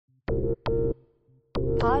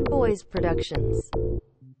Pod Boys Productions.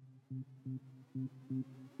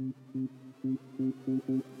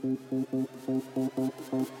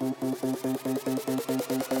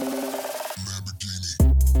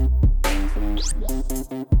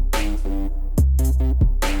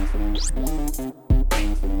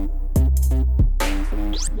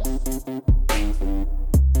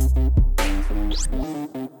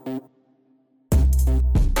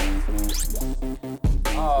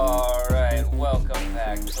 Alright, welcome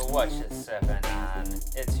back to What You Sippin' On.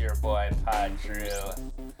 It's your boy Pod Drew.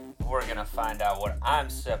 We're gonna find out what I'm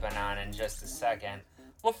sipping on in just a second.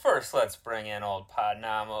 Well, first let's bring in old Pod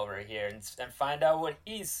Nam over here and find out what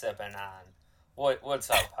he's sipping on. What's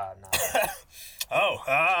up, Pod Nam?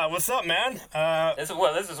 What's up, man? This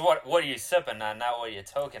is what are you sipping on, not what you're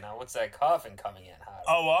toking on. What's that coughing coming in hot?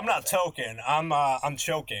 Oh, well, I'm not toking. I'm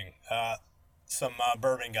choking. Some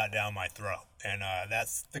bourbon got down my throat, and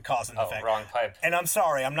that's the cause and effect. Wrong pipe. And I'm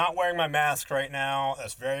sorry, I'm not wearing my mask right now.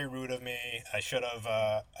 That's very rude of me. I should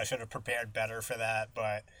have prepared better for that.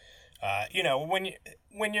 But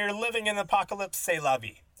when you're living in the apocalypse, c'est la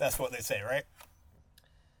vie. That's what they say, right?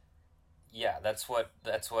 Yeah, that's what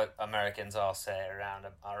Americans all say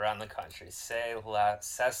around the country. C'est la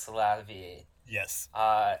vie. Yes.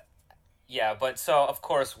 Yeah, but so of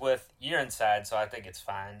course you're inside, so I think it's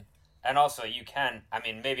fine. And also you can,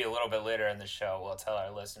 maybe a little bit later in the show we'll tell our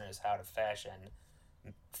listeners how to fashion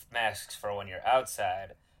masks for when you're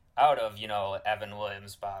outside, out of, Evan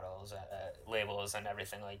Williams bottles, labels and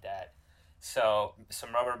everything like that. So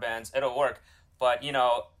some rubber bands, it'll work. But,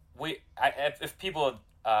 if people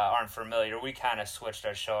aren't familiar, we kind of switched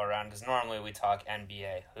our show around because normally we talk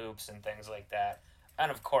NBA hoops and things like that. And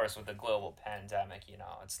of course, with the global pandemic,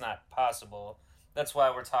 it's not possible. That's why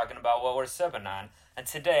we're talking about what we're sipping on. And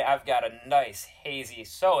today I've got a nice, hazy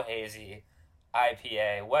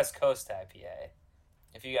IPA, West Coast IPA.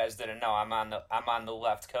 If you guys didn't know, I'm on the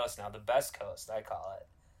left coast now, the best coast, I call it.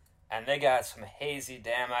 And they got some hazy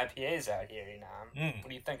damn IPAs out here, What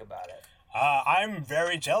do you think about it? I'm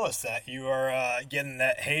very jealous that you are getting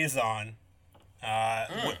that haze on.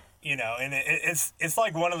 And it's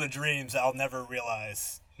like one of the dreams I'll never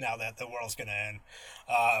realize now that the world's gonna end.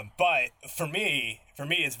 But for me,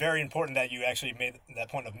 it's very important that you actually made that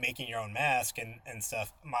point of making your own mask and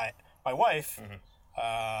stuff. My wife,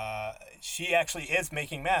 she actually is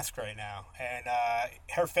making masks right now, and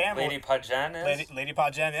her family, Lady Lady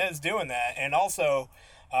Podjen is doing that, and also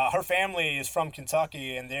her family is from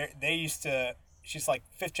Kentucky, and they used to. She's like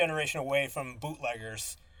fifth generation away from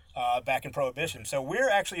bootleggers back in Prohibition. So we're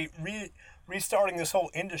actually restarting this whole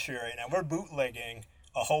industry right now. We're bootlegging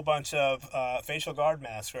a whole bunch of facial guard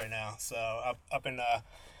masks right now. So up in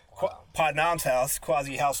Pod Nam's house,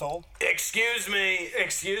 quasi household. Excuse me.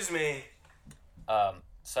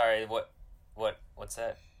 Sorry, what's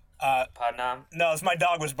that? Pod Nam? No, it's my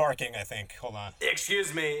dog was barking, I think. Hold on.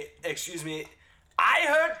 Excuse me. I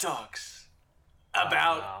heard talks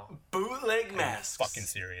about bootleg masks. Fucking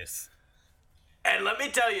serious. And let me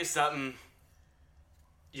tell you something.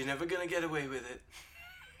 You're never gonna get away with it.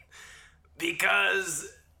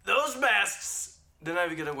 Because those masks, they're not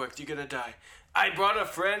even gonna work. You're gonna die. I brought a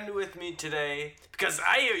friend with me today because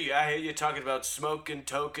I hear you talking about smoking,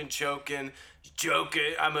 toking, choking,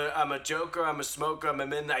 joking. I'm a joker. I'm a smoker. I'm a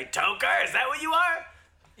midnight toker. Is that what you are?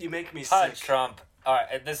 You make me Pod sick. Trump. All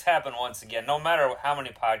right, this happened once again. No matter how many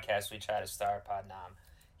podcasts we try to start, Pod Nam,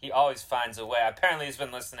 he always finds a way. Apparently, he's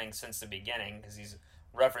been listening since the beginning because he's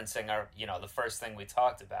referencing our, the first thing we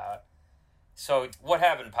talked about. So what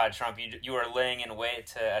happened, Pod Trump? You were laying in wait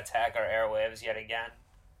to attack our airwaves yet again?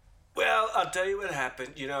 Well, I'll tell you what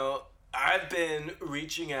happened. I've been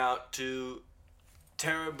reaching out to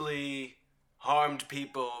terribly harmed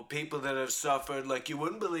people that have suffered like you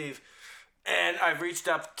wouldn't believe. And I've reached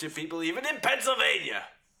out to people even in Pennsylvania.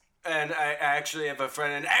 And I actually have a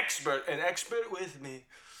friend, an expert with me,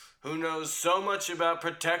 who knows so much about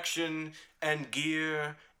protection and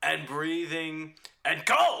gear and breathing and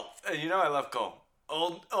coal. And I love coal.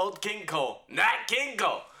 Old King Cole, not King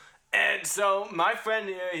Cole. And so my friend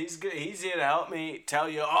here, he's here to help me tell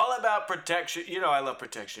you all about protection. I love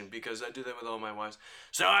protection because I do that with all my wives.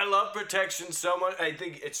 So I love protection so much. I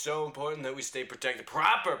think it's so important that we stay protected,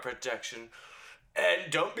 proper protection. And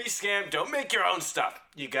don't be scammed. Don't make your own stuff.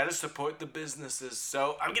 You got to support the businesses.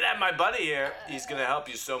 So I'm going to have my buddy here. He's going to help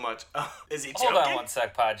you so much. Is he joking? Hold on one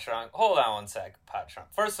sec, Pod Trump.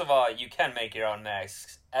 First of all, you can make your own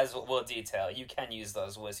masks. As we'll detail, you can use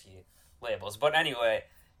those whiskey labels. But anyway,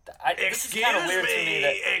 this is kind of weird to me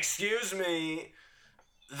that... Excuse me.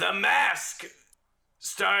 The Mask,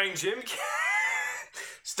 starring Jim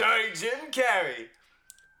Carrey,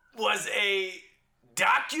 was a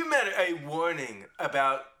a warning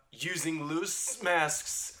about using loose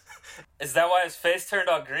masks. Is that why his face turned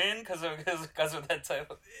all green? Because of that type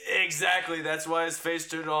of... Exactly, that's why his face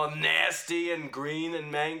turned all nasty and green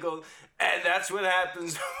and mangled. And that's what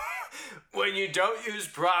happens when you don't use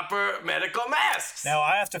proper medical masks. Now,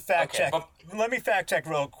 I have to fact check. but- Let me fact check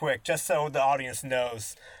real quick, just so the audience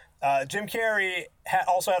knows. Jim Carrey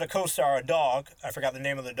also had a co-star, a dog. I forgot the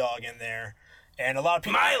name of the dog in there. And a lot of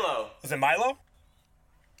people... Milo. Was it Milo?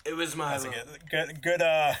 It was Milo. Good.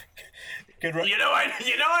 You know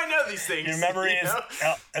I know these things. Your memory you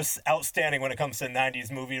know? is outstanding when it comes to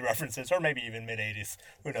 90s movie references, or maybe even mid-80s.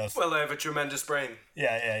 Who knows? Well, I have a tremendous brain.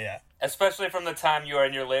 Yeah. Especially from the time you were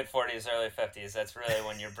in your late 40s, early 50s. That's really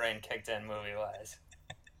when your brain kicked in movie-wise.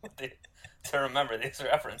 To remember these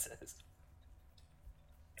references.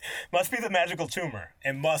 Must be the magical tumor.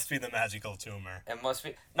 It must be the magical tumor. It must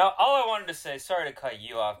be. Now, all I wanted to say, sorry to cut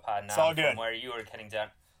you off, Pod, now all good. from where you were getting down.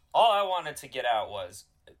 All I wanted to get out was,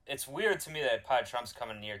 it's weird to me that Pod Trump's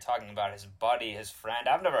coming in here talking about his buddy, his friend.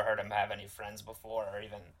 I've never heard him have any friends before, or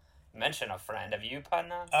even mention a friend. Have you, Pod,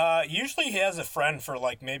 now? Usually he has a friend for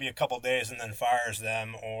like maybe a couple days and then fires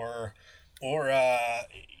them, or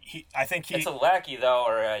I think he... It's a lackey, though,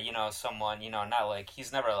 or, someone, not like,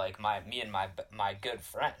 he's never like me and my good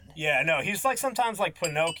friend. Yeah, no, he's like sometimes like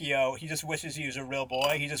Pinocchio. He just wishes he was a real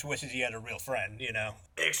boy. He just wishes he had a real friend,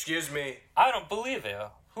 Excuse me. I don't believe you.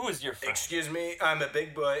 Who is your friend? Excuse me. I'm a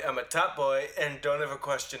big boy. I'm a top boy, and don't ever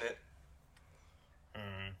question it.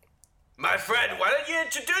 My friend, why don't you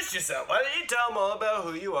introduce yourself? Why don't you tell them all about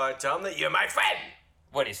who you are? Tell them that you're my friend.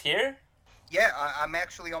 What, he's here? Yeah, I'm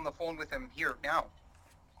actually on the phone with him here now,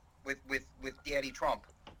 with Daddy Trump.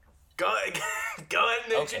 Go ahead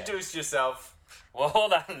and introduce yourself. Well,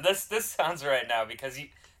 hold on. This sounds right now, because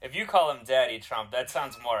if you call him Daddy Trump, that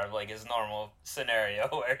sounds more of like his normal scenario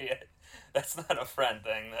where that's not a friend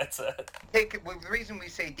thing. That's a... Well, the reason we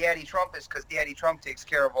say Daddy Trump is because Daddy Trump takes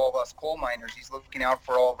care of all of us coal miners. He's looking out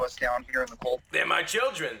for all of us down here in the coal. They're my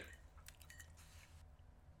children.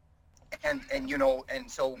 And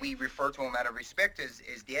so we refer to him out of respect as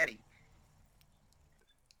Daddy.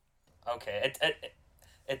 Okay,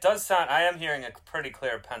 it does sound... I am hearing a pretty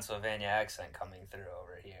clear Pennsylvania accent coming through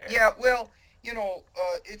over here. Yeah, well,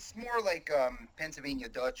 it's more like Pennsylvania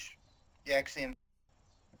Dutch accent.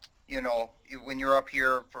 When you're up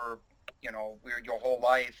here for, your whole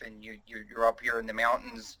life and you're up here in the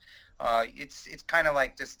mountains, it's kind of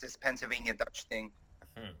like this Pennsylvania Dutch thing.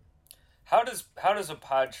 How does a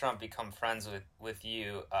Pod Trump become friends with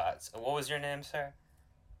you? So what was your name, sir?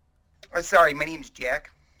 Sorry, my name's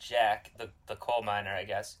Jack. Jack, the coal miner, I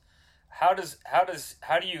guess. How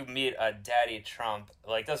do you meet a Daddy Trump?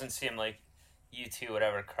 Like, doesn't seem like you two would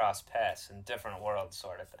ever cross paths in different worlds,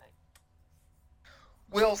 sort of thing.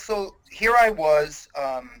 Well, so here I was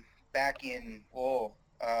back in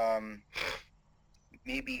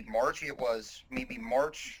maybe March. It was maybe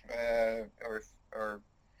March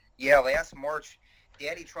last March.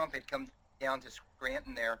 Daddy Trump had come down to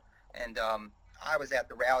Scranton there, and I was at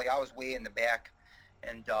the rally. I was way in the back,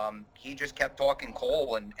 and he just kept talking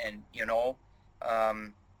coal, and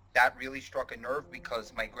that really struck a nerve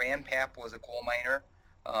because my grandpap was a coal miner,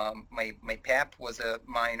 my pap was a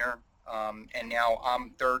miner, and now I'm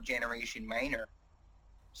third generation miner.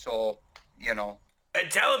 So, And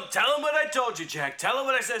tell him what I told you, Jack. Tell him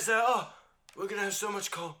what I said. We're gonna have so much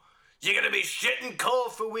coal. You're gonna be shitting coal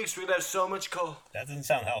for weeks. We're gonna have so much coal. That doesn't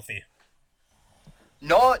sound healthy.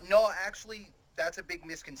 No, actually, that's a big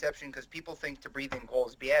misconception because people think to breathe in coal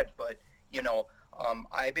is bad, but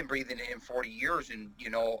I've been breathing it in 40 years, and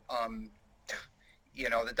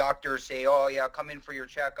the doctors say, "Oh yeah, come in for your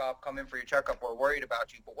checkup. We're worried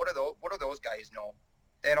about you." But what do those guys know?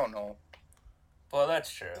 They don't know. Well,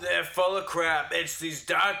 that's true. They're full of crap. It's these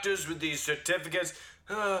doctors with these certificates.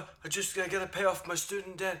 I gotta pay off my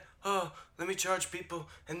student debt. Let me charge people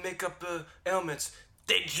and make up ailments.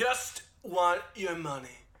 They just want your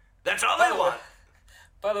money. That's all they want.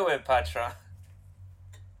 By the way, Pod Trump,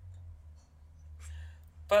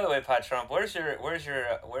 where's your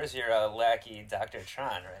lackey, Dr.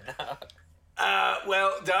 Tron, right now?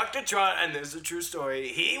 Well, Dr. Tron, and this is a true story,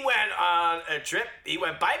 he went on a trip. He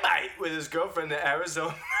went bye-bye with his girlfriend to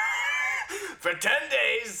Arizona. For 10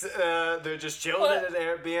 days, they're just chilling at an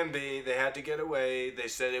Airbnb. They had to get away. They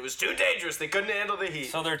said it was too dangerous. They couldn't handle the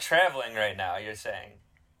heat. So they're traveling right now, you're saying.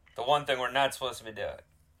 The one thing we're not supposed to be doing.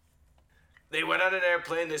 They went on an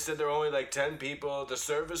airplane. They said there were only like 10 people. The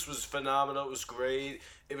service was phenomenal. It was great.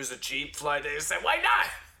 It was a cheap flight. They said, why not?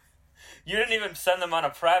 You didn't even send them on a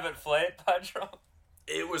private flight, Pod Trump?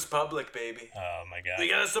 It was public, baby. Oh, my God. We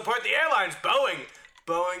gotta support the airlines. Boeing.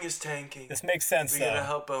 Boeing is tanking. This makes sense, We though. gotta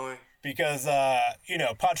help Boeing. Because,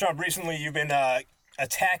 Pod Trump, recently you've been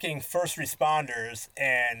attacking first responders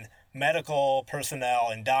and medical personnel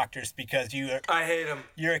and doctors because I hate them.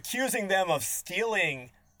 you're accusing them of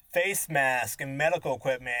stealing face masks and medical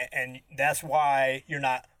equipment, and that's why you're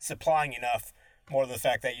not supplying enough, more than the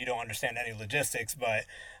fact that you don't understand any logistics, but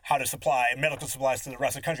how to supply medical supplies to the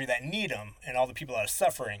rest of the country that need them and all the people that are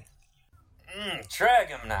suffering. Drag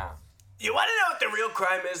him now. You want to know what the real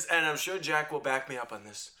crime is? And I'm sure Jack will back me up on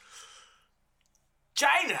this.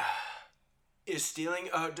 China is stealing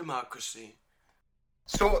our democracy.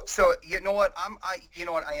 So you know what? I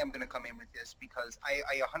am going to come in with this because I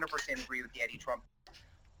 100% agree with Eddie Trump.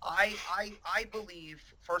 I believe,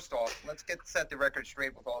 first off, let's set the record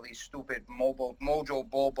straight with all these stupid mojo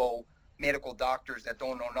bobo medical doctors that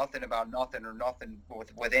don't know nothing about nothing or nothing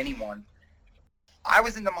with anyone. I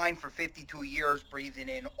was in the mine for 52 years, breathing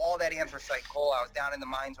in all that anthracite coal. I was down in the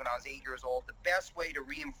mines when I was 8 years old. The best way to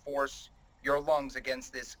reinforce your lungs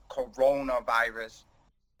against this coronavirus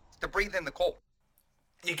is to breathe in the coal.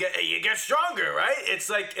 You get stronger, right? It's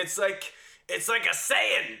like a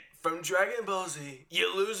saying from Dragon Ball Z.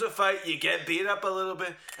 You lose a fight, you get beat up a little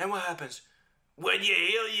bit, and what happens? When you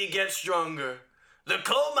heal, you get stronger. The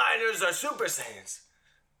coal miners are Super Saiyans.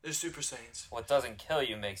 They're Super Saiyans. What doesn't kill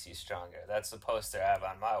you makes you stronger. That's the poster I have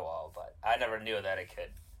on my wall, but I never knew that it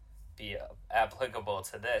could be applicable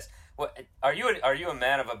to this. What are you a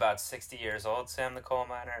man of about 60 years old, Sam the coal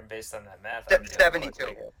miner? And based on that math, I'm doing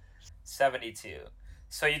 72. 72.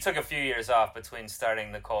 So you took a few years off between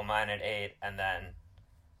starting the coal mine at 8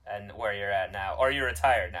 and where you're at now, or you're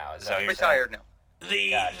retired now. Is that what you're Retired now.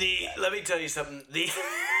 Let me tell you something.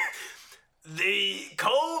 The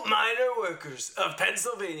coal miner workers of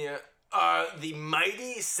Pennsylvania are the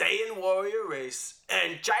mighty Saiyan warrior race,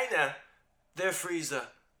 and China, they're Frieza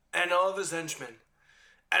and all of his henchmen.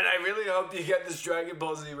 And I really hope you get this Dragon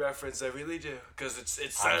Ball Z reference. I really do, because it's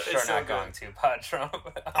I'm so, sure it's so not good. going to, Pod Trump.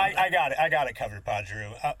 I got it covered,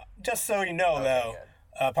 Padru. Just so you know, though,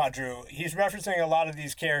 Padru, he's referencing a lot of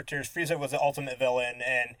these characters. Frieza was the ultimate villain,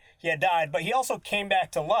 and he had died, but he also came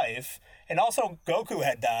back to life, and also Goku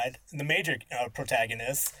had died, the major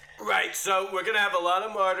protagonist. Right, so we're going to have a lot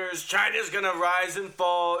of martyrs. China's going to rise and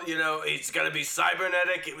fall. You know, it's going to be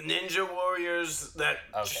cybernetic ninja warriors that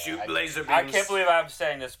shoot laser beams. I can't believe I'm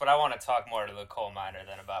saying this, but I want to talk more to the coal miner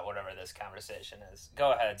than about whatever this conversation is.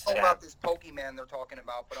 Go ahead, All Sam. about this Pokemon they're talking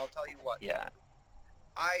about, but I'll tell you what. Yeah.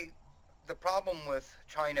 The problem with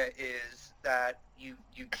China is that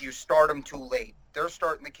you start them too late. They're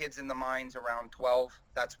starting the kids in the mines around 12.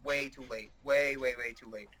 That's way too late. Way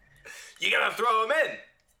too late. You got to throw them in.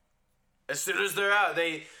 As soon as they're out,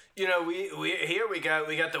 we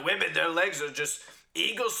got the women. Their legs are just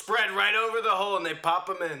eagle spread right over the hole, and they pop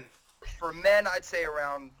them in. For men, I'd say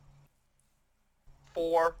around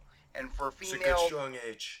 4, and for It's a good females, strong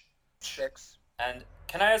age. 6. And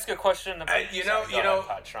can I ask a question about Go ahead,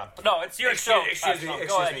 Pod Trump? No, it's your show. Excuse me. Pod Trump.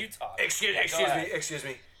 Go ahead, you talk. Excuse Yeah,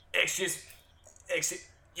 me.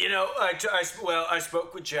 You know, I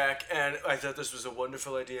spoke with Jack, and I thought this was a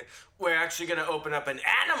wonderful idea. We're actually going to open up an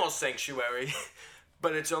animal sanctuary,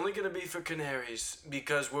 but it's only going to be for canaries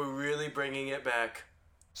because we're really bringing it back.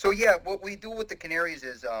 So yeah, what we do with the canaries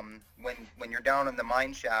is when you're down in the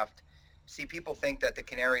mine shaft, see, people think that the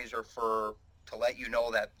canaries are to let you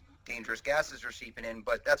know that dangerous gases are seeping in,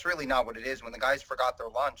 but that's really not what it is. When the guys forgot their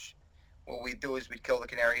lunch, what we do is we'd kill the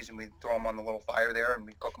canaries and we'd throw them on the little fire there and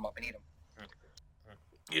we'd cook them up and eat them.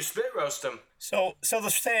 You spit roast them. So the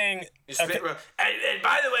saying. You spit roast. And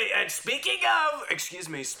by the way, and speaking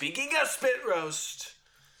of spit roast,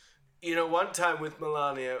 you know, one time with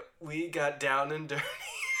Melania, we got down and dirty.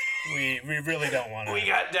 We really don't want to. We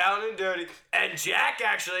got down and dirty. And Jack,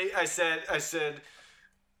 actually, I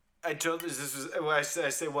told this was, well, I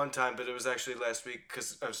say one time, but it was actually last week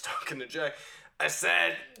because I was talking to Jack. I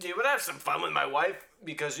said, do you want to have some fun with my wife?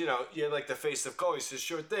 Because, you know, you're like the face of coal. He says,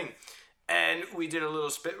 sure thing. And we did a little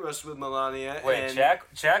spit roast with Melania. Wait, and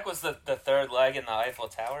Jack was the third leg in the Eiffel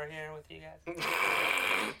Tower here with you guys?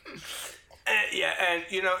 and,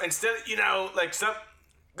 you know, instead, you know, like some...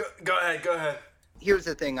 Go ahead. Here's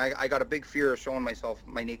the thing, I got a big fear of showing myself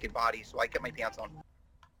my naked body, so I kept my pants on.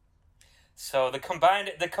 So the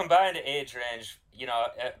combined age range, you know,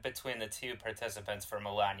 between the two participants for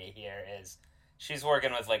Melania here is she's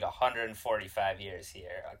working with like 145 years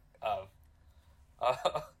here of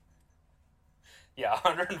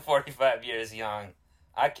 145 years young.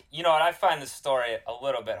 You know what, I find this story a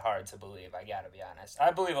little bit hard to believe, I gotta be honest.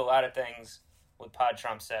 I believe a lot of things what Pod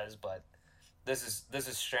Trump says, but this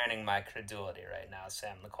is straining my credulity right now,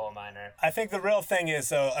 Sam the coal miner. I think the real thing is,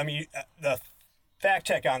 though, I mean, the fact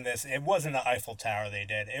check on this. It wasn't the Eiffel Tower they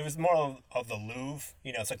did. It was more of the Louvre.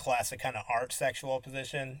 You know, it's a classic kind of art sexual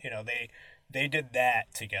position. You know, they did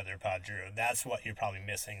that together, Pod Drew. That's what you're probably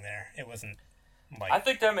missing there. It wasn't like... I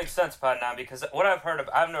think that makes sense, Pod, now, because what I've heard of,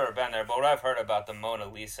 I've never been there, but what I've heard about the Mona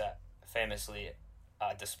Lisa, famously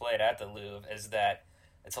displayed at the Louvre, is that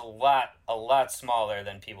it's a lot smaller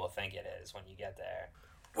than people think it is when you get there.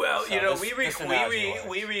 Well, So you know, this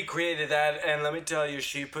we recreated that, and let me tell you,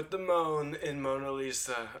 she put the moan in Mona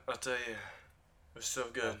Lisa. I'll tell you, it was so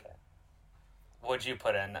good. Okay. What'd you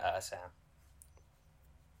put in, Sam?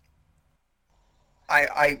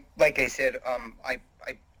 I like I said, I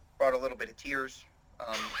brought a little bit of tears.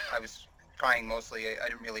 I was crying mostly. I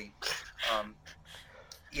didn't really,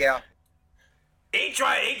 yeah. He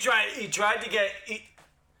tried to get,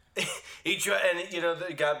 he tried, and you know,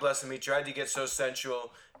 God bless him, he tried to get so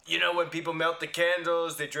sensual. You know, when people melt the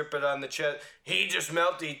candles, they drip it on the chest. He just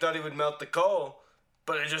melted, he thought he would melt the coal,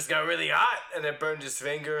 but it just got really hot, and it burned his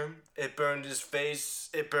finger, it burned his face,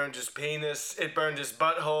 it burned his penis, it burned his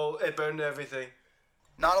butthole, it burned everything.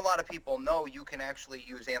 Not a lot of people know you can actually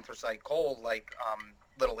use anthracite coal like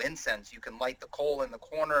little incense. You can light the coal in the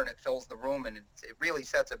corner and it fills the room, and it really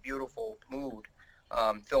sets a beautiful mood,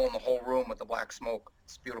 filling the whole room with the black smoke.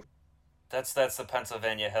 It's beautiful. That's the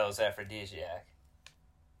Pennsylvania Hills aphrodisiac.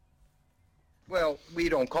 Well, we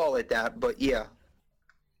don't call it that, but yeah.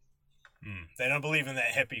 They don't believe in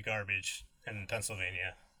that hippie garbage in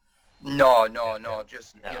Pennsylvania. No.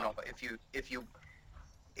 Just No. you know,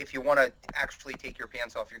 if you want to actually take your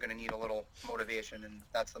pants off, you're going to need a little motivation, and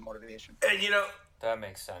that's the motivation. And you know, That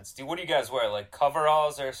makes sense. What do you guys wear? Like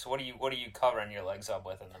coveralls, or what are you covering your legs up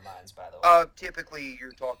with in the mines? By the way. Typically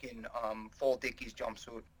you're talking full Dickies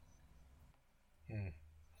jumpsuit.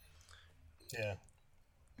 Yeah.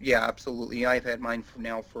 Yeah, absolutely. I've had mine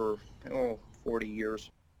now for 40 years.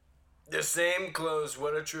 the same clothes.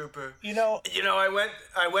 What a trooper. You know, I went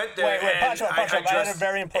there. wait, and Pancho, I had a dressed-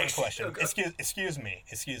 very important question. Excuse me.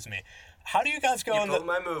 How do you guys go You in pulled the?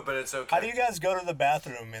 my move, but it's okay. How do you guys go to the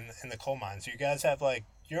bathroom in the coal mines? Do you guys have like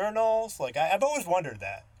urinals? Like I've always wondered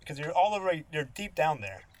that because you're deep down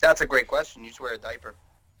there. That's a great question. You just wear a diaper.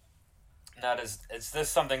 Is this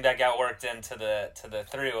something that got worked into the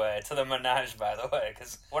three-way, to the menage, by the way?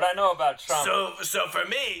 Because what I know about Trump... So for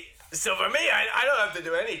me, I don't have to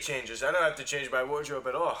do any changes. I don't have to change my wardrobe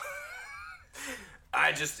at all.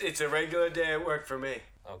 It's a regular day at work for me.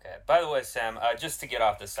 Okay. By the way, Sam, just to get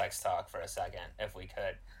off the sex talk for a second, if we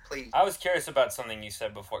could. Please. I was curious about something you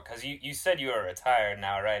said before, because you said you were retired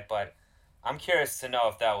now, right? But I'm curious to know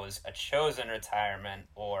if that was a chosen retirement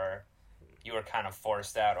or you were kind of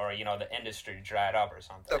forced out, or, the industry dried up or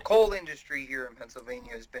something. The coal industry here in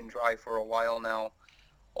Pennsylvania has been dry for a while now.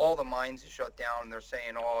 All the mines are shut down. They're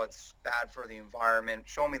saying, it's bad for the environment.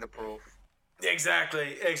 Show me the proof.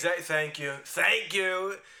 Exactly. Thank you.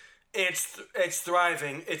 It's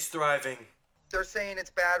thriving. They're saying it's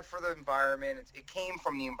bad for the environment. It came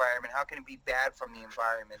from the environment. How can it be bad from the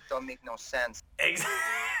environment? Don't make no sense.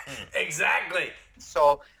 Exactly.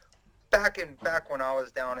 So back when I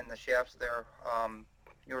was down in the shafts there,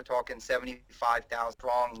 you were talking 75,000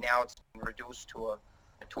 strong. Now it's reduced to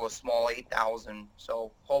a small 8,000.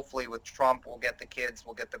 So hopefully with Trump, we'll get the kids,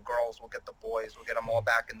 we'll get the girls, we'll get the boys, we'll get them all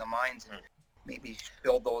back in the mines and maybe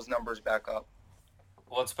build those numbers back up.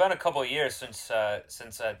 Well, it's been a couple of years since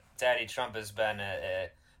Daddy Trump has been.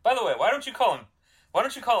 By the way, why don't you call him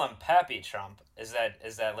Pappy Trump? Is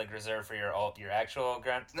that like reserved for your actual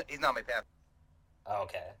grand? He's not my pap.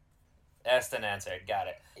 Okay, asked and answered. Got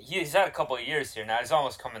it. He's had a couple of years here now. He's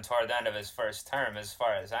almost coming toward the end of his first term, as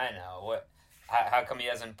far as I know. How come he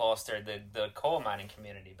hasn't bolstered the coal mining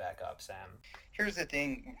community back up, Sam? Here's the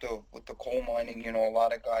thing with the coal mining. A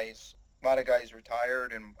lot of guys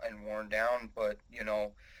retired and worn down, but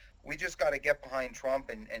we just got to get behind Trump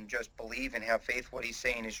and just believe and have faith what he's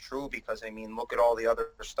saying is true, because look at all the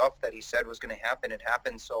other stuff that he said was going to happen. It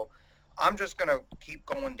happened. So I'm just going to keep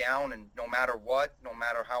going down, and no matter what, no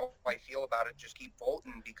matter how I feel about it, just keep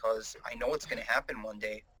voting, because I know it's going to happen one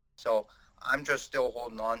day. So I'm just still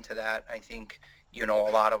holding on to that. I think a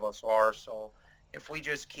lot of us are. So if we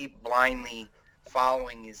just keep blindly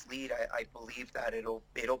following his lead, I believe that it'll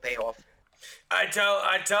pay off. I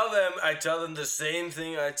tell them the same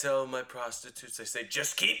thing I tell my prostitutes. I say,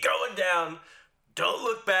 just keep going down. Don't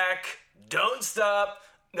look back. Don't stop,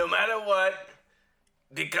 no matter what,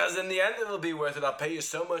 because in the end it'll be worth it. I'll pay you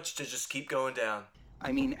so much to just keep going down.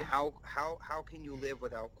 How can you live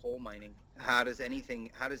without coal mining? How does any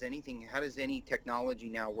technology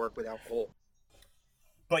now work without coal?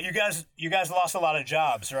 But you guys lost a lot of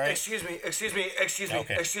jobs, right? Excuse me.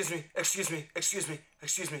 Okay. Excuse me.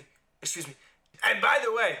 And by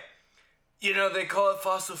the way, you know, they call it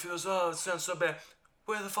fossil fuels. Oh, it sounds so bad.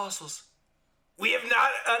 Where are the fossils? We have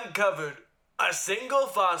not uncovered a single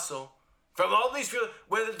fossil from all these fuels.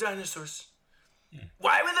 Where are the dinosaurs?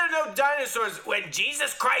 Why were there no dinosaurs when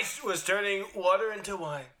Jesus Christ was turning water into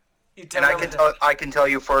wine? And I can tell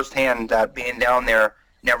you firsthand that being down there,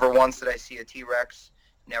 never once did I see a T-Rex,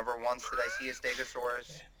 never once did I see a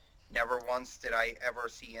Stegosaurus, never once did I ever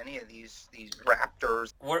see any of these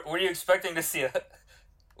raptors. Were you expecting to see a?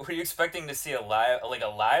 Were you expecting to see a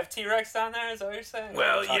live T-Rex down there? Is that what you're saying?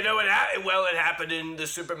 Well, you know what? It happened in the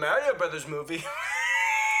Super Mario Brothers movie.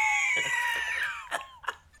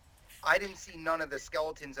 I didn't see none of the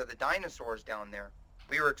skeletons of the dinosaurs down there.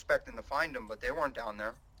 We were expecting to find them, but they weren't down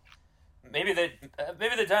there. Maybe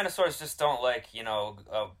the dinosaurs just don't like,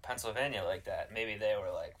 Pennsylvania like that. Maybe they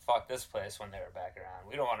were like, fuck this place when they were back around.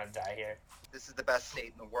 We don't want to die here. This is the best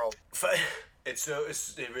state in the world.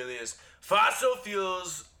 It really is. Fossil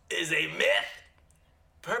fuels is a myth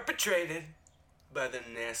perpetrated by the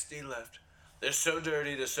nasty left. They're so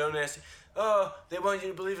dirty, they're so nasty. Oh, they want you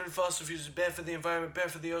to believe in fossil fuels. It's bad for the environment,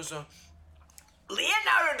 bad for the ozone.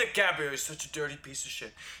 Leonardo DiCaprio is such a dirty piece of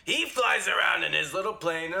shit. He flies around in his little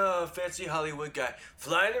plane, fancy Hollywood guy,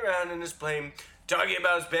 flying around in his plane, talking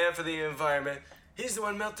about it's bad for the environment. He's the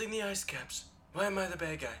one melting the ice caps. Why am I the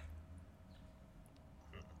bad guy?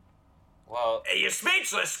 Well, Hey, you're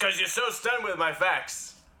speechless because you're so stunned with my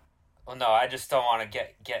facts. well, no, I just don't want to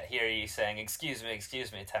hear you saying excuse me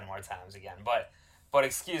 10 more times again. But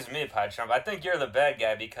excuse me, Pod Trump. I think you're the bad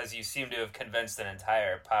guy because you seem to have convinced an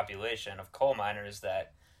entire population of coal miners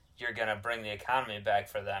that you're going to bring the economy back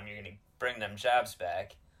for them. You're going to bring them jobs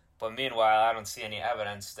back. But meanwhile, I don't see any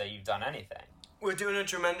evidence that you've done anything. We're doing a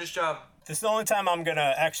tremendous job. This is the only time I'm going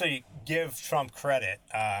to actually give Trump credit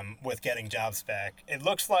with getting jobs back. It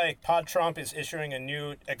looks like Pod Trump is issuing a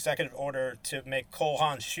new executive order to make Cole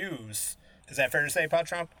Haan shoes. Is that fair to say, Pod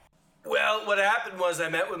Trump? Well, what happened was I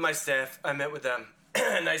met with my staff. I met with them.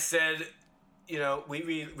 And I said,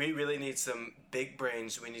 we really need some big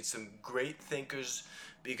brains. We need some great thinkers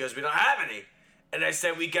because we don't have any. And I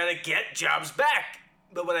said, we got to get Jobs back.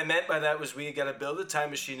 But what I meant by that was we got to build a time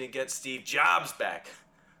machine and get Steve Jobs back.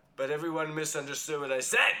 But everyone misunderstood what I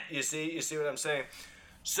said. You see what I'm saying?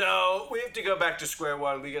 So we have to go back to square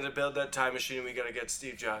one. We got to build that time machine and we got to get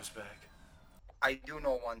Steve Jobs back. I do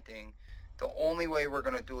know one thing. The only way we're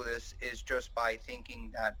going to do this is just by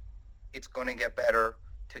thinking that it's going to get better,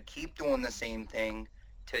 to keep doing the same thing,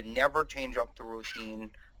 to never change up the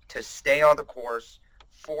routine, to stay on the course.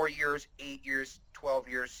 4 years, 8 years, 12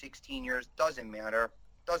 years, 16 years, doesn't matter.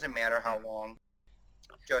 Doesn't matter how long.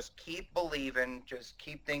 Just keep believing. Just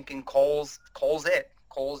keep thinking Cole's it.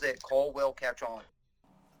 Cole's it. Cole will catch on.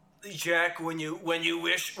 Jack, when you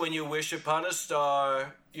wish upon a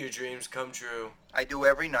star, your dreams come true. I do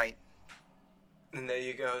every night. And there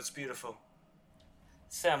you go. It's beautiful.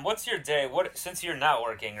 Sam, what's your day? Since you're not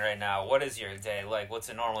working right now, what is your day like? What's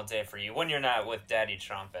a normal day for you when you're not with Daddy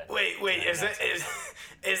Trump? Wait, is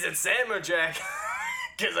it Sam or Jack?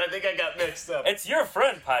 Because I think I got mixed up. It's your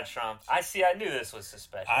friend, Pod Trump. I knew this was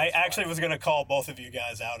suspicious. I actually was going to call both of you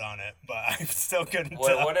guys out on it, but I still couldn't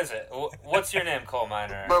tell. What is it? What's your name, coal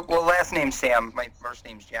miner? Well, last name's Sam. My first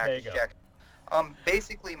name's Jack. There you go. Jack.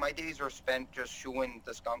 Basically, my days are spent just shooing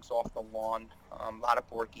the skunks off the lawn. A lot of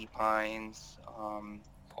porcupines.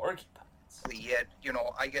 Porcupines. Yet,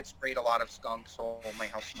 I get sprayed a lot of skunk, so my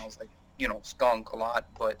house smells like, skunk a lot.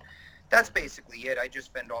 But that's basically it. I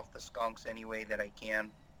just fend off the skunks any way that I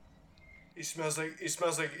can. He smells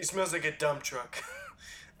like a dump truck.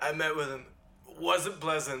 I met with him. Wasn't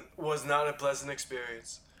pleasant. Was not a pleasant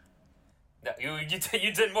experience. No,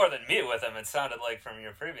 you did more than meet with him. It sounded like from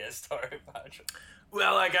your previous story, Patrick.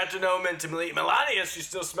 Well, I got to know him intimately. Melania, she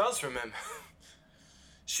still smells from him.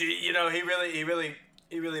 She, he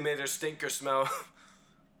really made her stinker smell.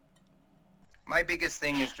 My biggest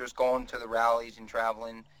thing is just going to the rallies and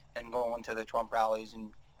traveling and going to the Trump rallies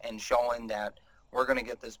and showing that we're going to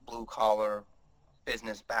get this blue collar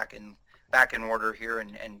business back in order here,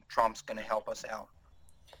 and Trump's going to help us out.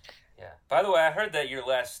 Yeah. By the way, I heard that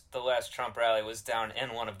the last Trump rally was down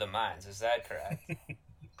in one of the mines. Is that correct?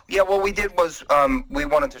 Yeah, what we did was we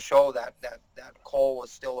wanted to show that coal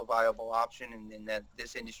was still a viable option and that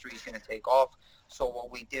this industry is going to take off. So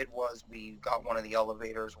what we did was we got one of the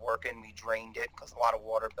elevators working. We drained it because a lot of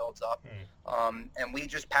water builds up. And we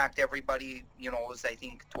just packed everybody, it was, I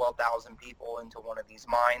think, 12,000 people into one of these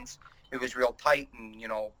mines. It was real tight and,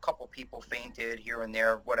 a couple people fainted here and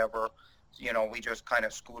there, whatever. We just kind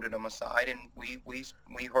of scooted them aside, and we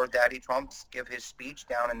heard Daddy Trump give his speech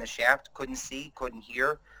down in the shaft. Couldn't see, couldn't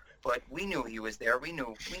hear, but we knew he was there. We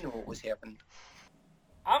knew what was happening.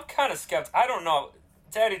 I'm kind of skeptical. I don't know.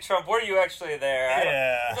 Daddy Trump, were you actually there?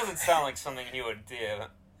 Yeah. It doesn't sound like something he would do.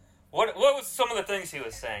 What was some of the things he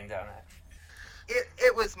was saying down there?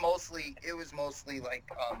 It was mostly like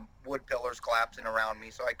wood pillars collapsing around me,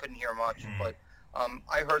 so I couldn't hear much. But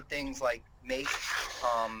I heard things like make.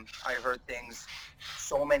 I heard things,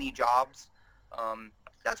 so many jobs.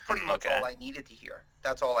 That's pretty much all I needed to hear.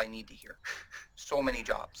 That's all I need to hear. So many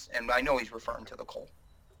jobs, and I know he's referring to the coal.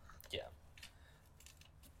 Yeah.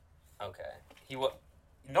 Okay.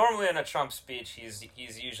 Normally in a Trump speech, he's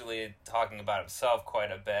usually talking about himself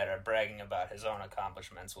quite a bit or bragging about his own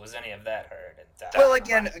accomplishments. Was any of that heard? Well,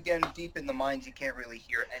 again, deep in the mines, you can't really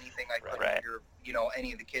hear anything. I couldn't hear,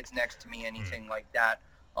 any of the kids next to me, anything like that.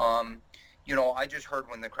 I just heard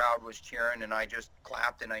when the crowd was cheering, and I just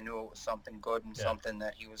clapped, and I knew it was something good and something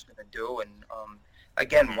that he was going to do. And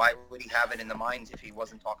again, why would he have it in the mines if he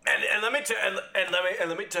wasn't talking? And let me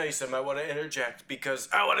tell you something. I want to interject because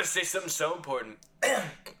I want to say something so important.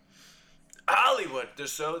 Hollywood, they're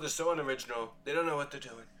so unoriginal. They don't know what they're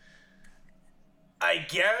doing. I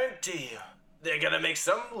guarantee you, they're gonna make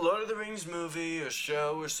some Lord of the Rings movie or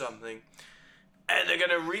show or something, and they're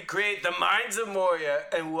gonna recreate the mines of Moria.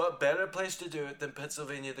 And what better place to do it than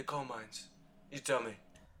Pennsylvania, the coal mines? You tell me.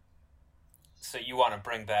 So you want to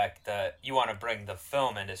bring the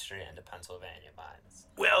film industry into Pennsylvania mines?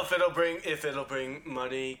 Well, if it'll bring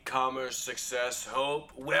money, commerce, success,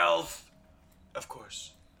 hope, wealth, of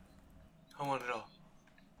course. I want it all.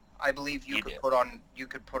 I believe you could put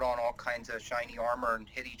on all kinds of shiny armor and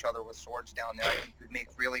hit each other with swords down there. I think it would make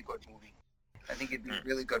a really good movie. I think it'd be a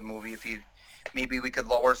really good movie if maybe we could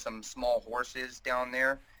lower some small horses down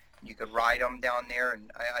there. You could ride them down there,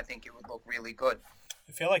 and I think it would look really good.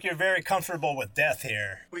 I feel like you're very comfortable with death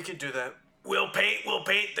here. We could do that. We'll paint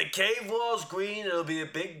the cave walls green. It'll be a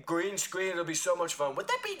big green screen. It'll be so much fun. Would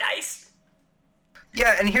that be nice?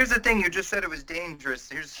 Yeah, and here's the thing. You just said it was dangerous.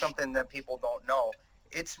 Here's something that people don't know.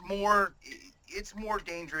 It's more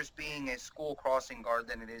dangerous being a school crossing guard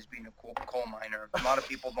than it is being a coal miner. A lot of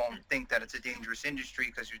people don't think that it's a dangerous industry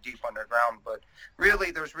because you're deep underground, but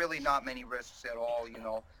really, there's really not many risks at all.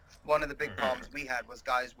 One of the big problems we had was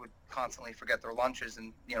guys would constantly forget their lunches,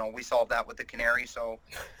 and we solved that with the Canary. So,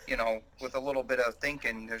 with a little bit of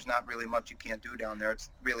thinking, there's not really much you can't do down there.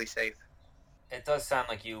 It's really safe. It does sound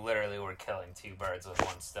like you literally were killing two birds with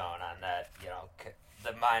one stone on that.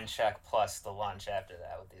 The mine check plus the lunch after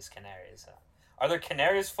that with these canaries. Are there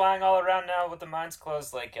canaries flying all around now with the mines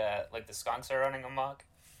closed, like the skunks are running amok?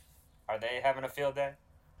 Are they having a field day?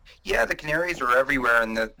 Yeah, the canaries are everywhere,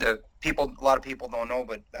 and the people. A lot of people don't know,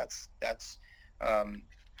 but that's a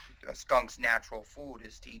skunk's natural food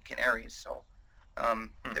is to eat canaries. So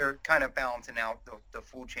they're kind of balancing out the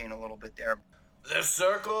food chain a little bit there. The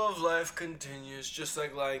circle of life continues, just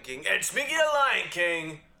like Lion King. And speaking of Lion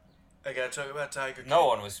King, I gotta talk about Tiger King. No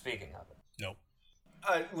one was speaking of it. Nope.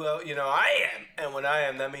 I am. And when I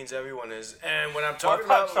am, that means everyone is. And when I'm talking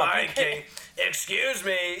about Lion King, excuse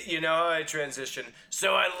me, you know how I transition.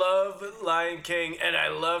 So I love Lion King and I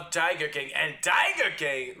love Tiger King. And Tiger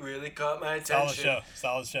King really caught my attention.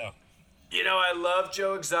 Solid show. I love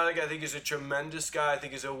Joe Exotic. I think he's a tremendous guy. I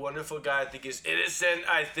think he's a wonderful guy. I think he's innocent.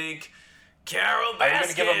 I think Carol Baskin. Are you going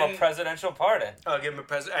to give him a presidential pardon? I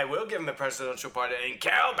will give him a presidential pardon. And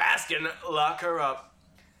Carol Baskin, lock her up.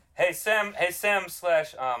 Hey Sam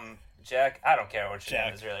 / Jack. I don't care what your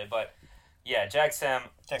name is really, but yeah, Jack Sam.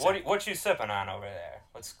 What you sipping on over there?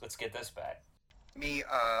 Let's get this back. Me,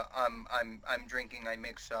 I'm drinking. I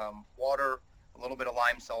mix water, a little bit of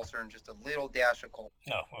lime seltzer, and just a little dash of cold.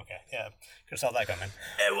 Oh, okay, yeah, could saw that coming.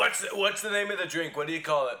 Hey, what's the name of the drink? What do you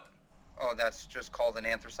call it? Oh, that's just called an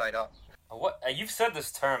anthracite up. What you've said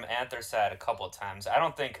this term anthracite a couple of times. I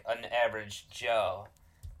don't think an average Joe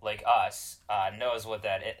like us knows what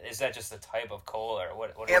that is. Is that just a type of coal, or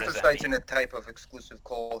what Anthracite's in a type of exclusive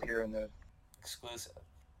coal here in the... Exclusive?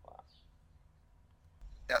 Wow.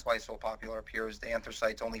 That's why it's so popular up here, is the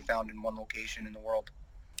anthracite's only found in one location in the world.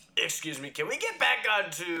 Excuse me, can we get back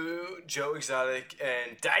onto Joe Exotic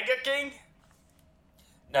and Tiger King?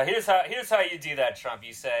 No, here's how you do that, Trump.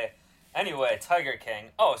 You say, anyway, Tiger King.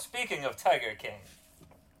 Oh, speaking of Tiger King,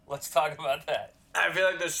 let's talk about that. I feel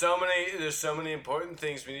like there's so many important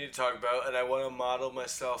things we need to talk about, and I want to model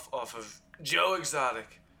myself off of Joe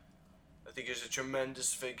Exotic. I think he's a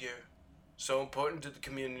tremendous figure, so important to the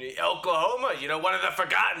community. Oklahoma, one of the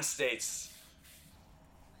forgotten states.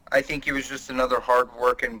 I think he was just another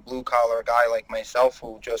hard-working, blue-collar guy like myself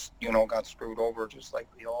who just, got screwed over just like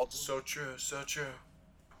we all do. So true.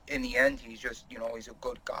 In the end, he's just, he's a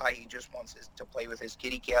good guy. He just wants to play with his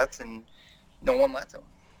kitty cats, and no one lets him.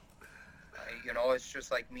 You know, it's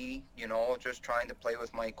just like me, you know, just trying to play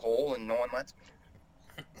with my coal and no one lets me.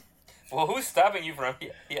 Well, who's stopping you from?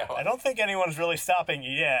 Yeah. I don't think anyone's really stopping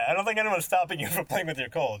you. Yeah, I don't think anyone's stopping you from playing with your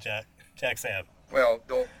coal, Jack Sam. Well,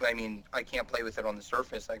 I can't play with it on the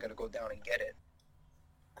surface. I got to go down and get it.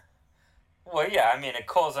 Well, yeah. I mean, it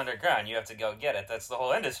coal's underground. You have to go get it. That's the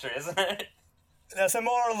whole industry, isn't it? That's a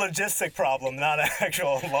more logistic problem, not an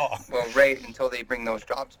actual law. Well, right until they bring those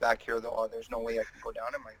jobs back here, though, there's no way I can go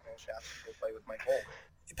down in my coal shaft and go play with my coal.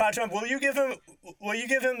 Patron, will you give him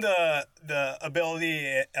the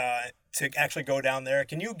ability to actually go down there?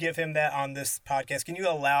 Can you give him that on this podcast? Can you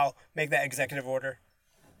make that executive order?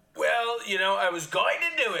 Well, you know, I was going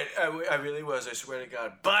to do it. I really was, I swear to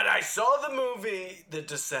God. But I saw the movie The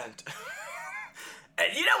Descent.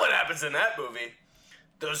 And you know what happens in that movie?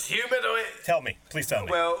 Those humanoid... Tell me. Please tell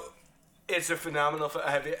me. Well, it's a phenomenal...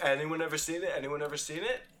 Have anyone ever seen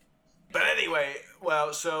it? But anyway,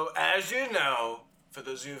 well, so as you know, for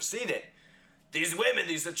those of you who've seen it, these women,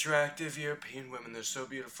 these attractive European women, they're so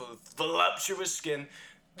beautiful, voluptuous skin,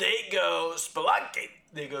 they go spelunking.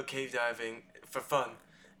 They go cave diving for fun.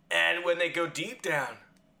 And when they go deep down,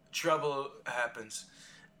 trouble happens.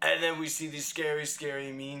 And then we see these scary,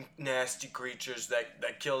 scary, mean, nasty creatures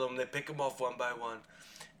that kill them. They pick them off one by one.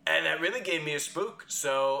 And that really gave me a spook.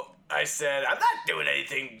 So I said, I'm not doing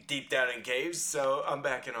anything deep down in caves, so I'm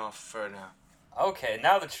backing off for now. Okay,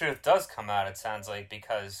 now the truth does come out. It sounds like,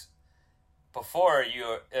 because before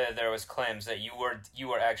there was claims that you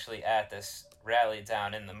were actually at this rally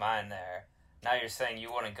down in the mine there. Now you're saying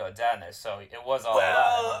you wouldn't go down there, so it was all a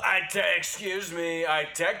lie. Excuse me.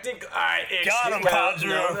 Got him, Padre.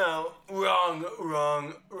 No. Wrong.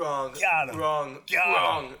 Got him. Wrong.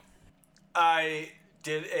 I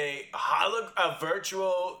did a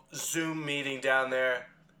virtual Zoom meeting down there.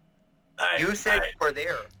 You said you were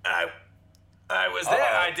there. I was there.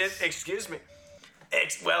 I did. Excuse me.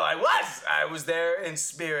 I was there in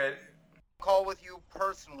spirit. Call with you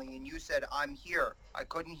personally, and you said, I'm here. I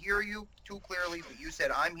couldn't hear you too clearly, but you said,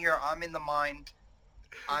 I'm here. I'm in the mine.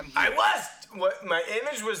 I'm here. I was. My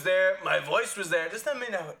image was there. My voice was there. Does that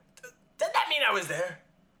mean I was there?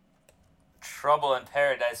 Trouble in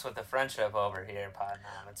paradise with the friendship over here,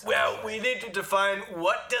 Podnam. Well, we need to define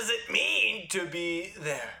what does it mean to be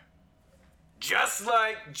there. Just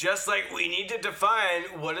like we need to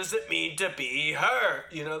define what does it mean to be her.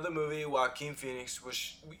 You know the movie Joaquin Phoenix,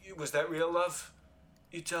 was that real love?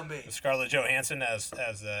 You tell me. Scarlett Johansson as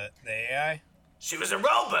the AI? She was a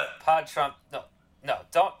robot. Pod Trump, no,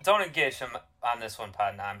 don't engage him on this one,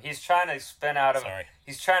 Podnam. He's trying to spin out of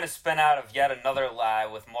yet another lie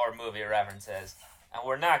with more movie references, and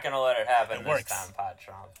we're not going to let it happen this time, Pod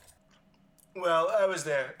Trump. Well, I was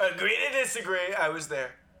there. Agree to disagree. I was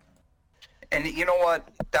there. And you know what?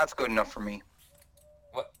 That's good enough for me.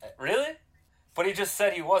 What? Really? But he just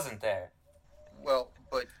said he wasn't there. Well,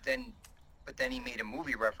 but then he made a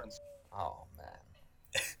movie reference. Oh man.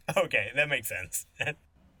 Okay, that makes sense.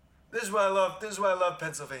 This is why I love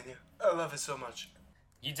Pennsylvania. I love it so much.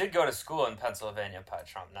 You did go to school in Pennsylvania, Pat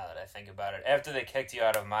Trump, now that I think about it. After they kicked you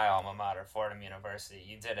out of my alma mater, Fordham University,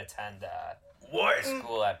 you did attend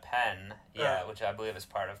school at Penn, which I believe is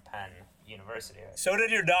part of Penn University. Right? So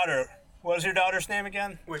did your daughter. What was your daughter's name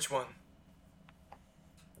again? Which one?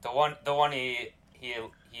 The one he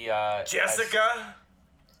Jessica?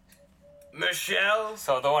 Michelle?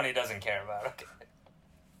 So the one he doesn't care about, okay.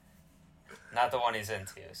 Not the one he's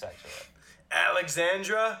into sexually.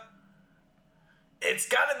 Alexandra? It's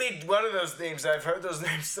gotta be one of those names. I've heard those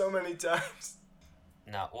names so many times.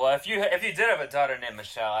 No. Well, if you did have a daughter named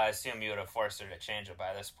Michelle, I assume you would have forced her to change it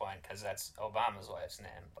by this point, because that's Obama's wife's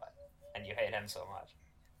name, and you hate him so much.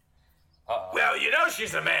 Uh-oh. Well, you know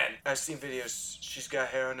she's a man. I've seen videos. She's got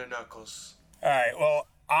hair on her knuckles. All right, well,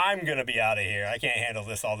 I'm going to be out of here. I can't handle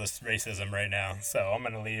all this racism right now, so I'm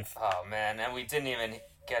going to leave. Oh, man, and we didn't even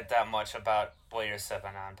get that much about what you're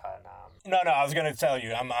sipping on, Podnam. No, I was going to tell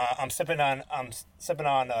you. I'm sipping on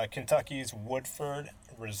Kentucky's Woodford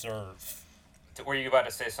Reserve. Were you about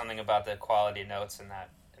to say something about the quality notes in the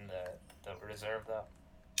reserve, though?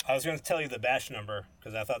 I was going to tell you the batch number,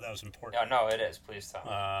 because I thought that was important. No, it is. Please tell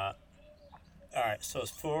me. All right, so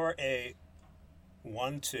it's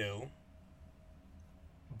 4A12,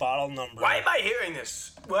 bottle number. Why am I hearing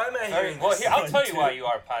this? Well, here, I'll tell you why you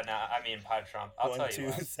are Pod Trump. I'll tell you.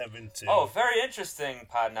 1272. Oh, very interesting,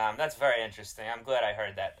 Podnam. That's very interesting. I'm glad I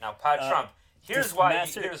heard that. Now, Pod Trump, Here's why.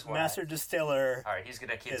 Master distiller. All right, he's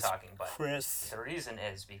gonna keep is talking, but Chris the reason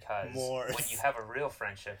is because Morse. when you have a real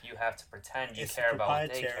friendship, you have to pretend you It's care a about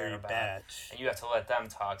what they care proprietary about, batch. and you have to let them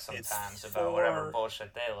talk sometimes It's about whatever for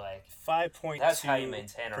bullshit they like. 5.2%. That's how you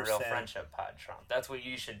maintain a real friendship, Pod Trump. That's what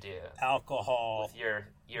you should do Alcohol. with your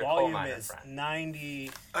coal Volume miner is friend.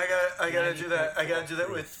 90. I gotta do that. I gotta do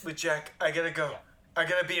that with Jack. I gotta go. Yeah. I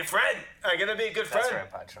gotta be a friend. I gotta be a good friend. That's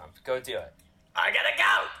right, Pod Trump. Go do it. I gotta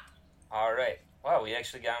go. All right. Wow, we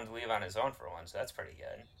actually got him to leave on his own for once. That's pretty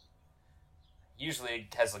good. Usually he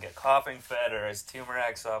has like a coughing fit or his tumor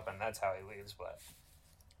acts up, and that's how he leaves, but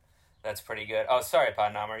that's pretty good. Oh, sorry,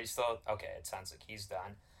 Podnam. Are you still... Okay, it sounds like he's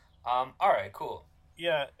done. All right, cool.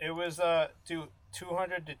 Yeah, it was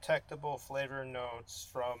 200 detectable flavor notes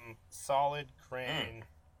from solid grain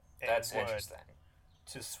That's and wood interesting.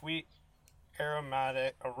 to sweet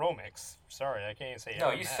aromics. Sorry, I can't even say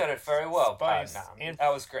No, you said it aromatics. very well, Spice Podnam. and That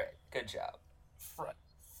was great. Good job.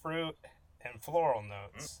 fruit and floral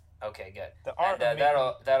notes. Okay, good. The art And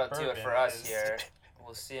of that'll making do it for bourbon us is- here.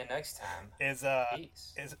 We'll see you next time. Is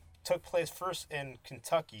Peace. took place first in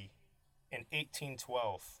Kentucky in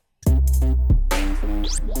 1812.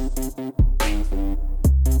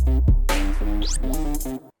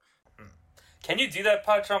 Can you do that,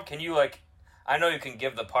 Pod Trump? Can you, like... I know you can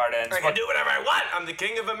give the part ends, I can do whatever I want. I'm the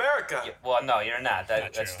king of America. Well, no, you're not.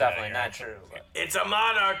 That's true. definitely Yeah, not you're true. But It's a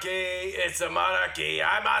monarchy. It's a monarchy.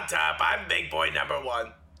 I'm on top. I'm big boy number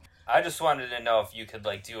one. I just wanted to know if you could,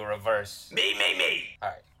 like, do a reverse. Me. All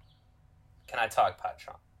right. Can I talk, Pod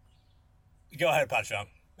Trump? Go ahead, Patron.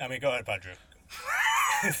 Go ahead, Padre.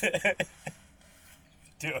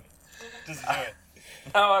 Do it. Just do it.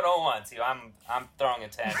 No, I don't want to. I'm throwing a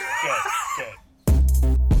tantrum.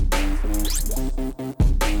 Good.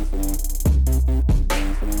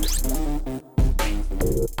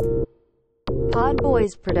 Pod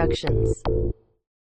Boys Productions.